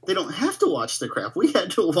 so they don't have to watch the crap. We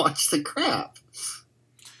had to watch the crap,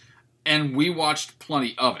 and we watched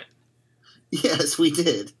plenty of it. Yes, we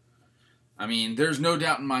did. I mean, there's no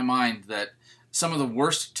doubt in my mind that some of the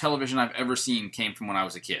worst television I've ever seen came from when I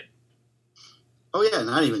was a kid. Oh, yeah,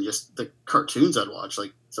 not even just the cartoons I'd watch,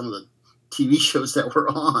 like some of the TV shows that were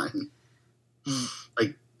on.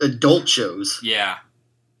 Like adult shows. Yeah.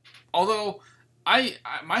 Although,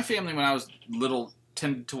 my family, when I was little,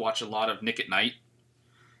 tended to watch a lot of Nick at Night.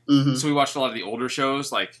 Mm-hmm. So we watched a lot of the older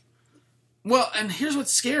shows, and here's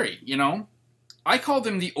what's scary, I call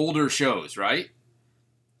them the older shows, right?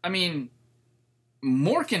 I mean,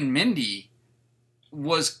 Mork and Mindy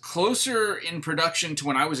was closer in production to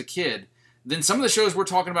when I was a kid than some of the shows we're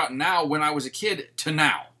talking about now when I was a kid to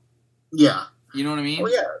now. Yeah. You know what I mean? Oh,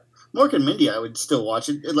 yeah. Mork and Mindy, I would still watch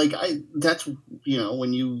it. That's,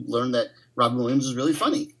 when you learn that Robin Williams is really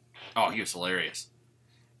funny. Oh, he was hilarious.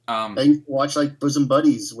 I used to watch, Bosom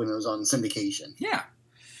Buddies when it was on syndication. Yeah.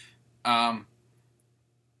 I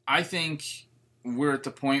think we're at the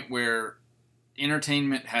point where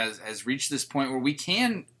entertainment has reached this point where we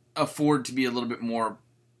can afford to be a little bit more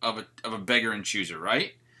of a beggar and chooser,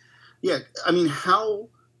 right? Yeah, I mean, how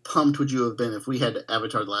pumped would you have been if we had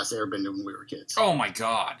Avatar: The Last Airbender when we were kids? Oh my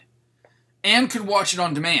god. And could watch it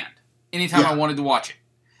on demand anytime I wanted to watch it.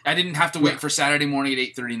 I didn't have to wait for Saturday morning at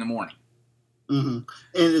 8:30 in the morning. Mm-hmm. And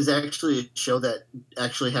it is actually a show that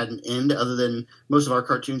actually had an end, other than most of our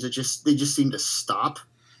cartoons. They just seem to stop.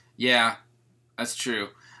 Yeah, that's true.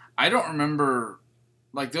 I don't remember,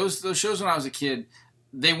 like, those shows when I was a kid,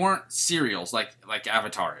 they weren't serials like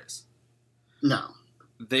Avatar is. No.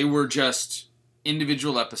 They were just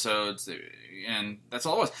individual episodes, and that's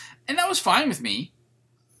all it was. And that was fine with me.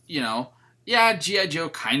 You know, yeah, G.I. Joe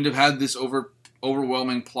kind of had this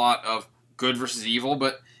overwhelming plot of good versus evil,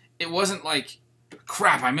 but it wasn't like,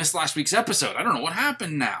 crap, I missed last week's episode. I don't know what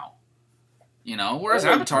happened now. You know, whereas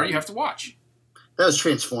Avatar, you have to watch. That was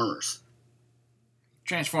Transformers.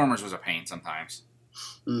 Transformers was a pain sometimes.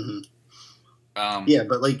 Mm-hmm. Yeah,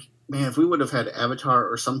 but, like, man, if we would have had Avatar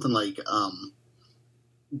or something like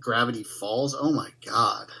Gravity Falls, oh my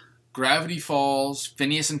god. Gravity Falls,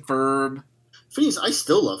 Phineas and Ferb. Phineas, I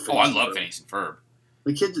still love Phineas. Oh, I love Phineas and Ferb.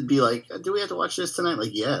 The kids would be like, do we have to watch this tonight?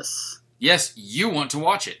 Like, yes. Yes, you want to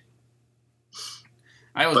watch it.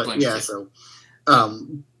 I always blame yeah, so,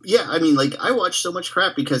 yeah, I mean, like, I watched so much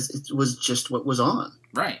crap because it was just what was on.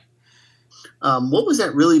 Right. What was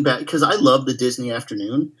that really bad? Because I love the Disney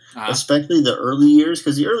Afternoon, especially the early years,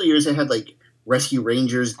 because the early years they had, like, Rescue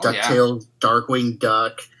Rangers, DuckTales, Darkwing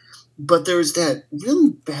Duck, but there was that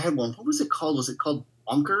really bad one. What was it called? Was it called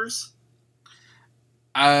Bonkers?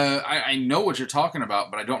 I know what you're talking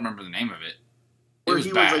about, but I don't remember the name of it. Where he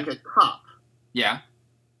was like a cop. Yeah.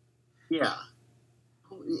 Yeah.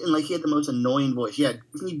 And like he had the most annoying voice. Yeah,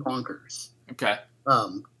 Disney Bonkers. Okay.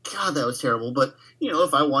 God, that was terrible. But, you know,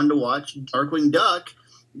 if I wanted to watch Darkwing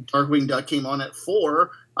Duck came on at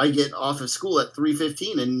 4. I get off of school at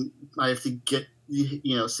 3:15, and I have to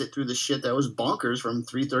sit through the shit that was Bonkers from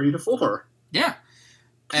 3:30 to 4. Yeah.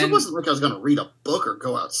 Because it wasn't like I was going to read a book or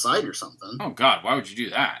go outside or something. Oh, God, why would you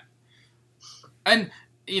do that? And,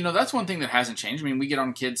 you know, that's one thing that hasn't changed. I mean, we get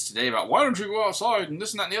on kids today about, why don't you go outside, and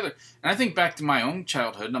this and that and the other. And I think back to my own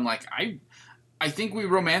childhood, and I'm like, I think we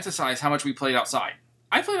romanticize how much we played outside.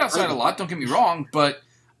 I played outside a lot, don't get me wrong, but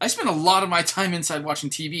I spent a lot of my time inside watching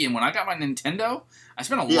TV, and when I got my Nintendo, I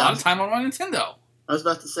spent a lot of time on my Nintendo. I was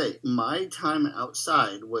about to say, my time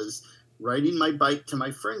outside was riding my bike to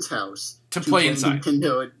my friend's house to play inside.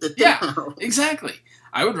 Nintendo at their house. Exactly.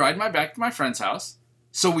 I would ride my bike to my friend's house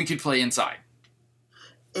so we could play inside.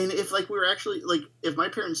 And if we were actually if my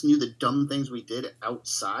parents knew the dumb things we did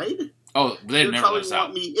outside, they'd never probably let us out.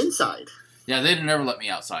 Want me inside. Yeah, they'd never let me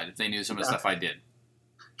outside if they knew some of the stuff I did.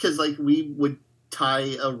 Because we would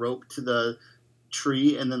tie a rope to the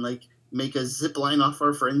tree and then make a zip line off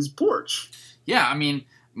our friend's porch. Yeah, I mean,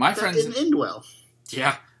 my friends didn't end well.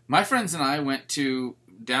 Yeah, my friends and I went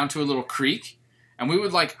down to a little creek, and we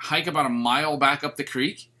would hike about a mile back up the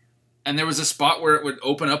creek, and there was a spot where it would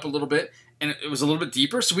open up a little bit, and it was a little bit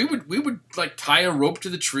deeper. So we would tie a rope to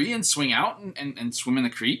the tree and swing out and swim in the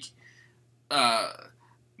creek.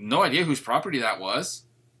 No idea whose property that was,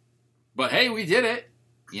 but hey, we did it.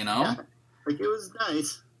 You know, yeah, it was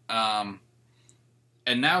nice.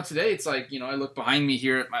 And now today it's I look behind me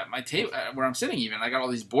here at my table where I'm sitting. Even I got all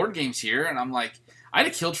these board games here, and I'm like, I'd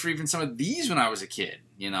have killed for even some of these when I was a kid.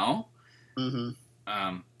 You know.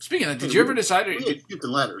 Mm-hmm. Speaking of that, did you ever decide? Chutes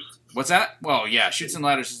and Ladders. What's that? Well, yeah, Chutes and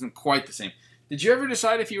Ladders isn't quite the same. Did you ever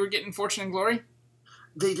decide if you were getting Fortune and Glory?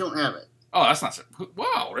 They don't have it. Oh, that's not so.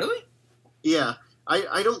 Wow, really? Yeah.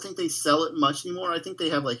 I don't think they sell it much anymore. I think they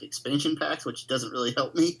have expansion packs, which doesn't really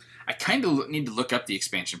help me. I kind of need to look up the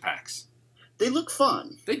expansion packs. They look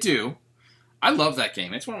fun. They do. I love that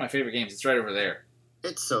game. It's one of my favorite games. It's right over there.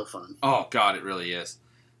 It's so fun. Oh, God, it really is.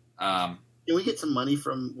 Can we get some money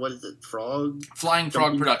from, what is it, Flying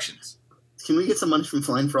Frog Productions. Can we get some money from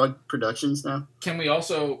Flying Frog Productions now? Can we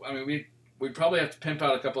also, we'd probably have to pimp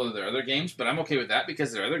out a couple of their other games, but I'm okay with that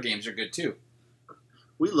because their other games are good too.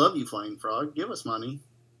 We love you, Flying Frog. Give us money.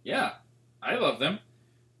 Yeah, I love them.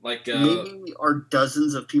 Maybe our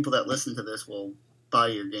dozens of people that listen to this will buy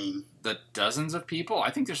your game. The dozens of people?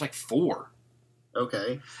 I think there's 4.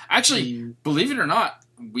 Okay. Actually, believe it or not,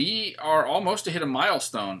 we are almost to hit a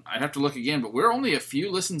milestone. I'd have to look again, but we're only a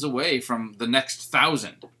few listens away from the next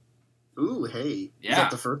 1,000. Ooh, hey. Yeah. Is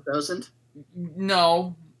that the first 1,000?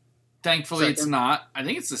 No. Thankfully, it's not. I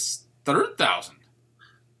think it's the third 1,000.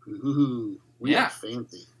 Ooh. We are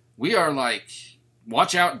fancy. We are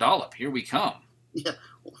watch out, Dollop. Here we come. Yeah.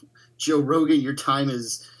 Joe Rogan, your time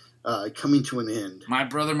is coming to an end. My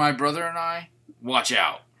brother and I, watch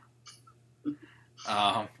out.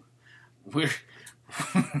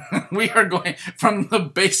 We are going from the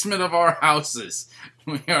basement of our houses.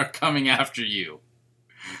 We are coming after you.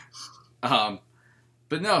 But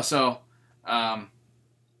no, so,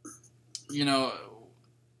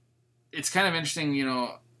 it's kind of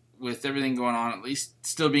interesting, with everything going on, at least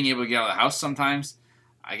still being able to get out of the house sometimes.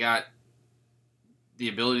 I got the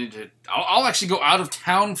ability to... I'll actually go out of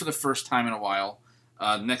town for the first time in a while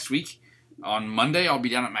next week. On Monday, I'll be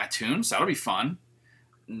down at Mattoon, so that'll be fun.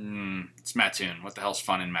 It's Mattoon. What the hell's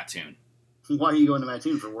fun in Mattoon? Why are you going to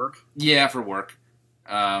Mattoon? For work? Yeah, for work.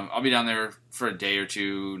 I'll be down there for a day or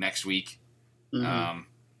two next week. Mm-hmm.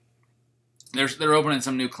 They're opening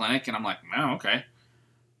some new clinic, and I'm like, oh, okay.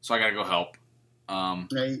 So I got to go help. Are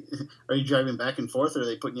you driving back and forth, or are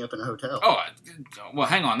they putting you up in a hotel? Oh, well,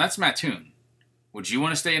 hang on. That's Mattoon. Would you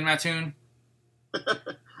want to stay in Mattoon?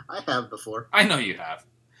 I have before. I know you have.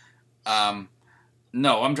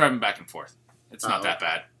 No, I'm driving back and forth. It's not that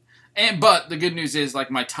bad. But the good news is, like,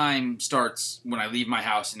 my time starts when I leave my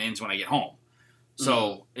house and ends when I get home.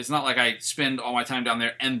 So it's not like I spend all my time down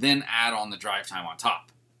there and then add on the drive time on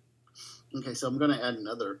top. Okay, so I'm going to add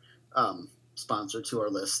another sponsor to our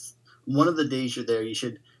list. One of the days you're there, you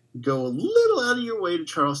should go a little out of your way to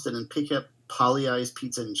Charleston and pick up Polly Eyes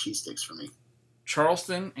Pizza and Cheese Sticks for me.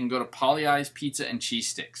 Charleston and go to Polly Eyes Pizza and Cheese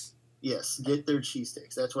Sticks. Yes, get their cheese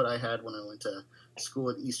sticks. That's what I had when I went to school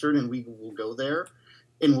at Eastern, and we will go there,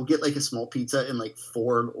 and we'll get like a small pizza and like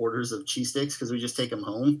 4 orders of cheese sticks because we just take them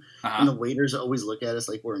home. Uh-huh. And the waiters always look at us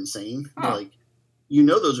like we're insane. Oh. They're like,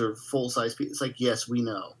 those are full-size pizzas. It's like, yes, we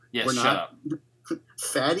know. Yes, we're shut up.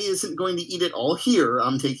 Fatty isn't going to eat it all here.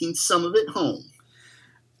 I'm taking some of it home.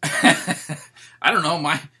 I don't know.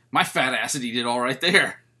 My fat ass would eat it all right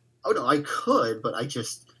there. Oh, no, I could, but I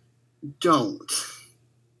just don't.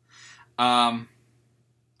 I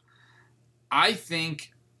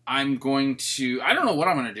think I'm going to... I don't know what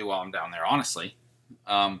I'm going to do while I'm down there, honestly.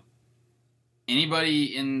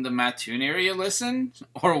 Anybody in the Mattoon area listen?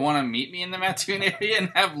 Or want to meet me in the Mattoon area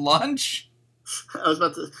and have lunch? I was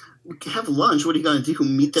about to... Have lunch? What are you going to do?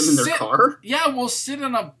 Meet them in their car? Yeah, we'll sit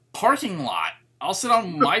in a parking lot. I'll sit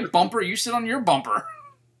on my bumper, you sit on your bumper.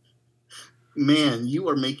 Man, you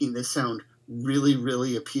are making this sound really,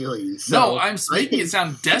 really appealing. So no, I'm making it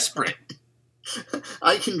sound desperate.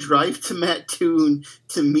 I can drive to Mattoon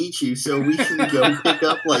to meet you so we can go pick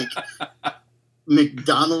up, like,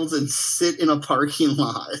 McDonald's and sit in a parking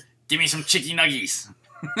lot. Give me some chicky nuggies.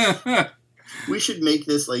 We should make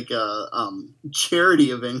this like a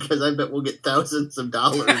charity event because I bet we'll get thousands of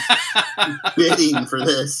dollars bidding for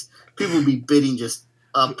this. People will be bidding just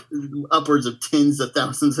upwards of tens of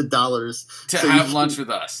thousands of dollars to have lunch with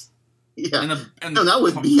us. Yeah, no, not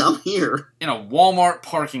with me. I'm here in a Walmart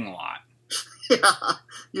parking lot. Yeah,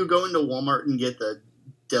 you go into Walmart and get the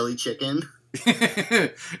deli chicken.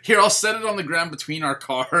 Here, I'll set it on the ground between our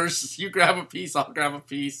cars. You grab a piece, I'll grab a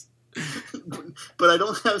piece. But I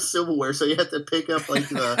don't have silverware, so you have to pick up like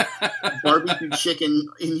the barbecue chicken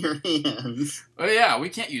in your hands. Oh yeah, we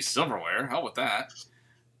can't use silverware. Hell with that.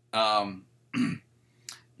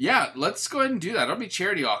 Yeah, let's go ahead and do that. It'll be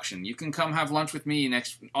charity auction. You can come have lunch with me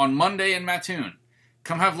on Monday in Mattoon.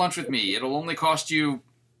 Come have lunch with me. It'll only cost you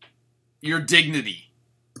your dignity.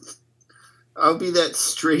 I'll be that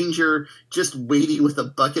stranger just waiting with a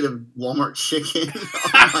bucket of Walmart chicken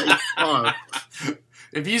on my car.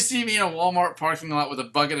 If you see me in a Walmart parking lot with a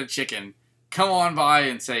bucket of chicken, come on by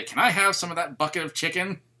and say, "Can I have some of that bucket of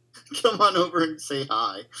chicken?" Come on over and say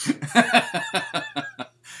hi.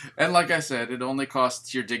 And like I said, it only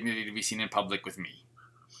costs your dignity to be seen in public with me.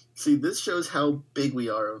 See, this shows how big we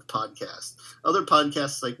are of podcasts. Other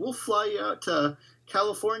podcasts, like, we'll fly you out to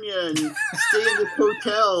California and stay in the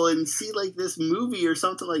hotel and see, like, this movie or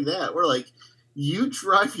something like that. We're like, you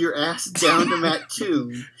drive your ass down to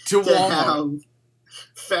Mattoon to Walmart. Have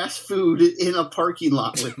fast food in a parking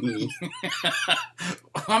lot with me.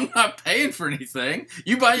 I'm not paying for anything.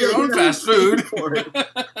 You buy your own fast food.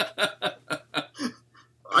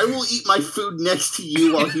 I will eat my food next to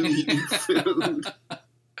you while you eat your food.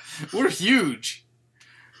 We're huge.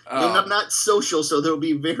 And I'm not social, so there will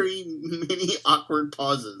be very many awkward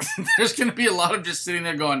pauses. There's going to be a lot of just sitting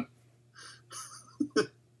there going...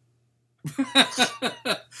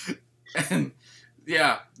 And,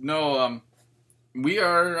 yeah, no,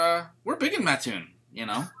 we're big in Mattoon, you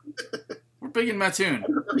know? We're big in Mattoon.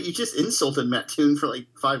 You just insulted Mattoon for like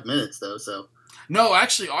 5 minutes, though, so... No,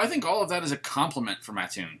 actually, I think all of that is a compliment for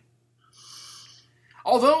Mattoon.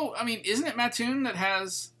 Although, I mean, isn't it Mattoon that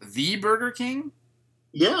has the Burger King?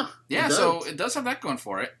 Yeah. Yeah, so it does have that going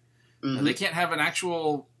for it. Mm-hmm. They can't have an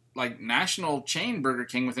actual, like, national chain Burger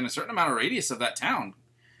King within a certain amount of radius of that town.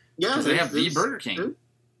 Yeah. Because they have the Burger King.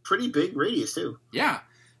 pretty big radius too. Yeah,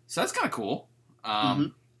 so that's kind of cool.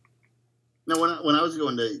 Now, when I was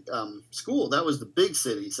going to school, that was the big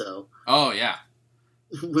city. So, oh yeah,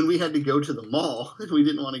 when we had to go to the mall, if we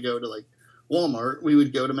didn't want to go to like Walmart, we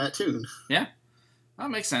would go to Mattoon. Yeah, that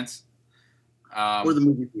makes sense. Or the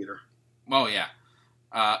movie theater. Oh yeah.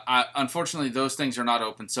 Unfortunately, those things are not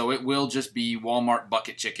open, so it will just be Walmart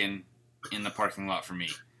bucket chicken in the parking lot for me,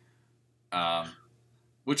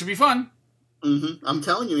 which would be fun. I'm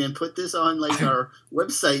telling you, man, put this on like our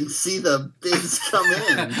website and see the bids come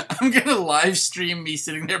in. I'm gonna live stream me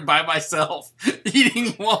sitting there by myself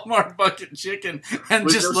eating Walmart bucket chicken and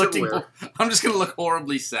With just no looking. silverware. I'm just gonna look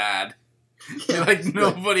horribly sad. Yeah, Like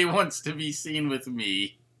nobody wants to be seen with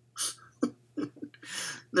me.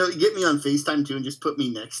 No, get me on FaceTime too, and just put me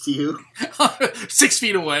next to you. 6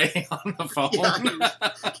 feet away on the phone.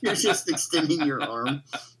 Yeah, you're just extending your arm.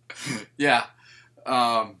 Yeah.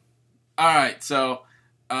 All right. So,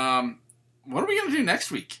 what are we gonna do next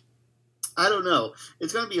week? I don't know.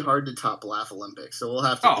 It's going to be hard to top Laugh Olympics, so we'll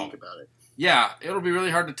have to think about it. Yeah, it'll be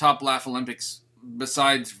really hard to top Laugh Olympics.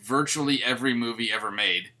 Besides virtually every movie ever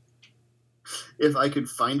made. If I could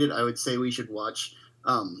find it, I would say we should watch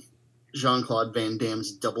Jean-Claude Van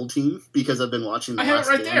Damme's Double Team, because I've been watching the I have it last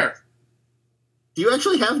right game. there. Do you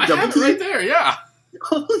actually have I Double have Team? it right there. Yeah.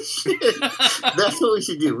 Holy shit. That's what we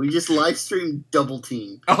should do. We just live stream Double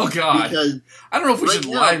Team. Oh God. Because I don't know if we right should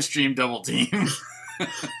now- live stream Double Team.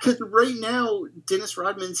 right now, Dennis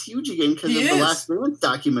Rodman's huge again because of He the is. Last Dance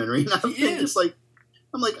documentary. And I'm He is. just like,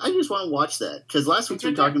 I just want to watch that. Because last week It's we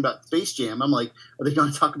were right there. talking about Space Jam. I'm like, are they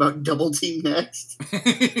going to talk about Double Team next?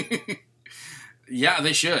 Yeah,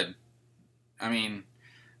 they should. I mean,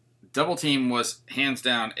 Double Team was hands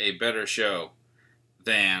down a better show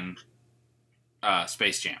than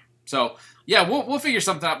Space Jam. So yeah, we'll figure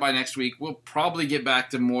something out by next week. We'll probably get back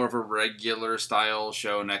to more of a regular style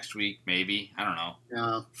show next week. Maybe, I don't know.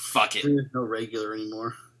 No, Fuck it. there's no regular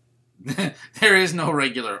anymore. There is no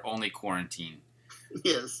regular, only quarantine.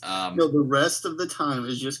 Yes. Um, No, the rest of the time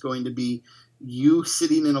is just going to be you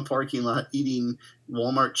sitting in a parking lot eating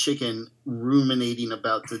Walmart chicken, ruminating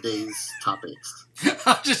about the day's topics.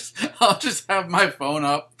 I'll just have my phone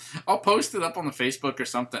up. I'll post it up on the Facebook or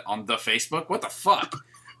something. On the Facebook? What the fuck?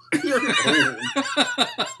 You're old.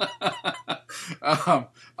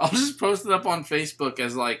 I'll just post it up on Facebook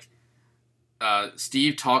as like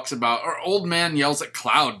Steve talks about, or old man yells at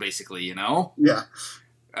cloud, basically. You know? Yeah.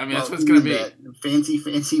 I mean, that's what it's gonna be. That fancy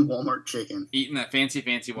Walmart chicken. Eating that fancy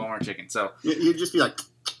Walmart chicken. So You'd just be like,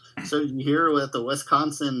 so you hear what the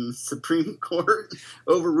Wisconsin Supreme Court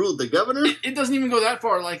overruled the governor? it doesn't even go that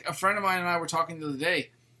far. Like a friend of mine and I were talking the other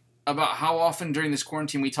day about how often during this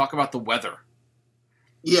quarantine we talk about the weather.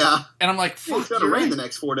 Yeah. And I'm like, fuck, It's going to you're rain right. the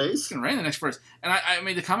next 4 days. It's going to rain the next 4 days. And I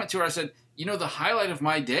made the comment to her, I said, you know, the highlight of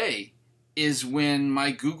my day is when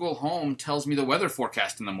my Google Home tells me the weather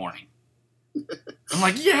forecast in the morning. I'm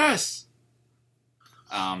like, yes!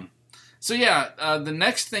 So yeah, the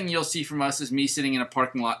next thing you'll see from us is me sitting in a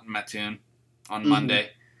parking lot in Mattoon on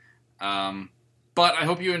Monday. But I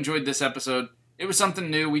hope you enjoyed this episode. It was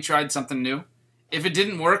something new. We tried something new. If it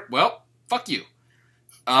didn't work, well, fuck you.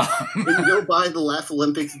 You can go buy the Laugh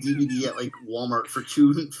Olympics DVD at like Walmart for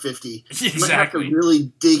 $2.50. You might have to Exactly.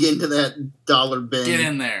 really dig into that dollar bin Get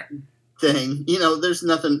in there. thing. You know, there's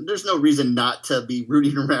no reason not to be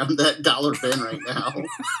rooting around that dollar bin right now.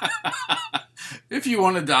 If you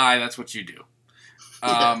want to die, that's what you do.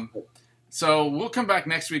 Yeah. So we'll come back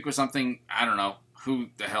next week with something, I don't know, who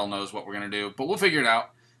the hell knows what we're going to do, but we'll figure it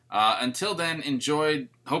out. Until then,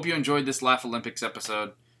 hope you enjoyed this Laugh Olympics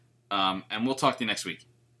episode, and we'll talk to you next week.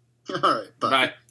 All right. Bye. Bye.